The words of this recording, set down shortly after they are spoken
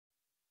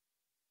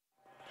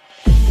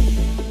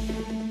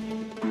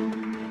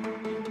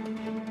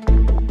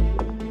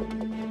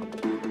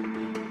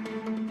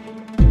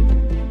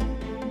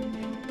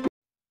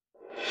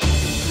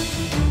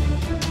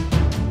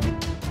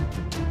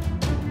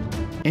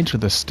Enter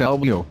the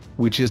Stelvio,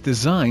 which is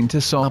designed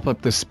to sop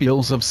up the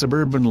spills of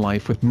suburban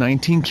life with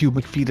 19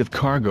 cubic feet of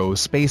cargo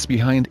space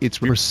behind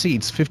its rear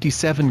seats,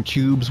 57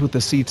 cubes with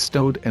the seats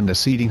stowed and the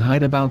seating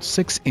height about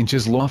 6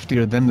 inches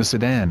loftier than the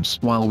sedans.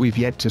 While we've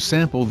yet to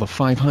sample the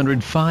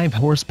 505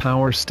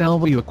 horsepower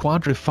Stelvio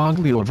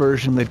Quadrifoglio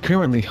version that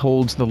currently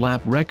holds the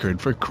lap record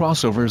for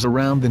crossovers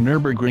around the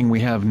Nürburgring,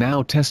 we have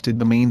now tested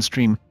the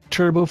mainstream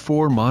Turbo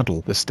 4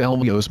 model. The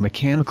Stelvio's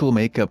mechanical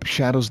makeup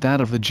shadows that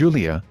of the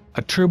Giulia,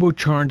 a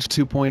turbocharged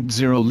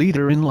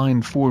 2.0-liter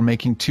inline-four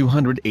making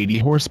 280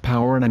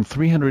 horsepower and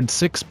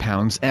 306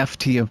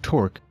 pounds-ft of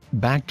torque,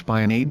 backed by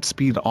an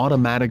 8-speed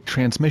automatic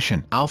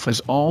transmission.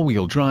 Alfa's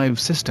all-wheel drive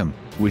system,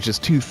 which is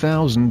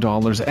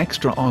 $2,000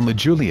 extra on the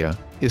Giulia,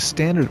 is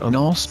standard on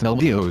all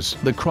Stelvios.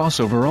 The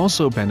crossover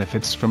also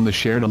benefits from the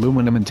shared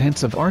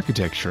aluminum-intensive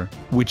architecture,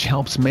 which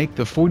helps make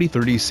the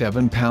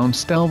 40-37-pound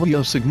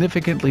Stelvio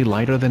significantly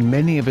lighter than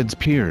many of its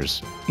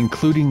peers,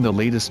 including the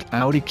latest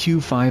Audi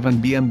Q5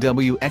 and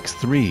BMW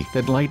X3.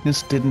 That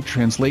lightness didn't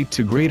translate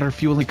to greater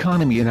fuel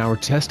economy in our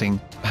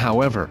testing.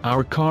 However,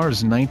 our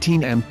car's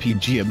 19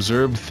 mpg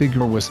observed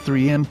figure was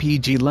 3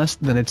 mpg less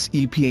than its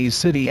EPA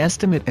city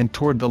estimate and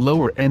toward the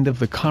lower end of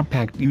the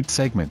compact ute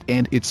segment,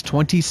 and its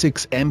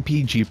 26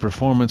 mpg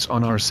performance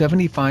on our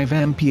 75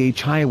 mph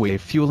highway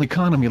fuel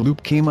economy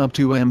loop came up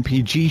 2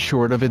 mpg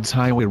short of its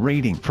highway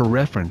rating. For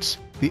reference,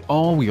 the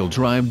all-wheel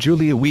drive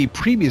Giulia we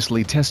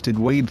previously tested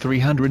weighed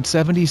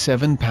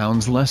 377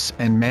 pounds less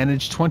and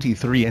managed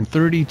 23 and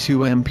 32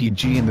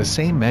 mpg in the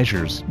same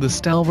measures. The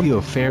Stelvio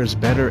fares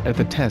better at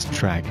the test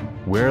track,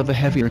 where the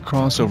heavier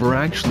crossover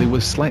actually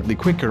was slightly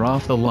quicker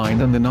off the line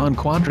than the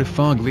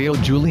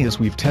non-Quadrifoglio Giulias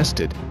we've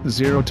tested,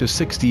 0 to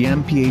 60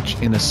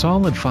 mph in a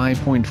solid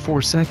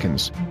 5.4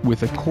 seconds,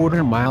 with a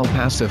quarter-mile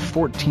pass of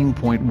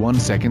 14.1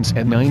 seconds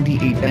at 98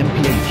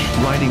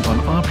 mph. Riding on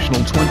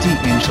optional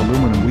 20-inch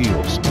aluminum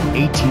wheels,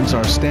 18s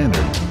are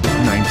standard,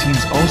 with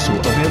 19s also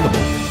available,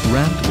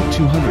 wrapped with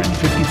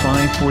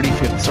 255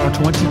 45ths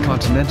R20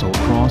 Continental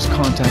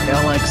Cross-Contact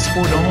LX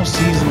Sport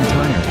all-season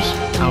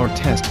tires. Our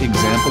test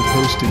example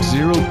posted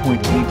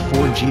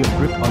 0.84 g of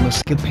grip on the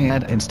skid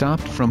pad and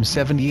stopped from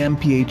 70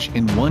 mph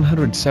in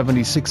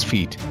 176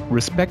 feet,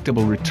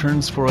 respectable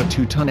returns for a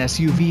 2-ton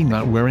SUV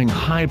not wearing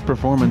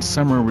high-performance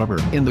summer rubber.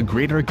 In the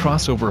greater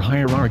crossover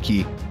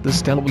hierarchy, the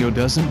Stelvio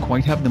doesn't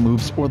quite have the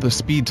moves or the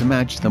speed to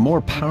match the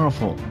more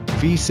powerful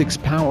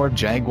V6-powered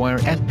Jaguar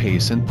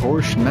F-Pace and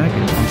Porsche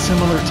Macan on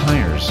similar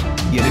tires,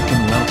 yet it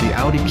can rout the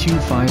Audi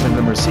Q5 and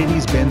the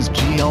Mercedes-Benz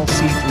GLC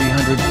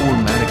 300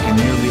 4MATIC in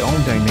nearly all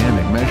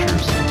dynamic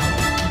measures.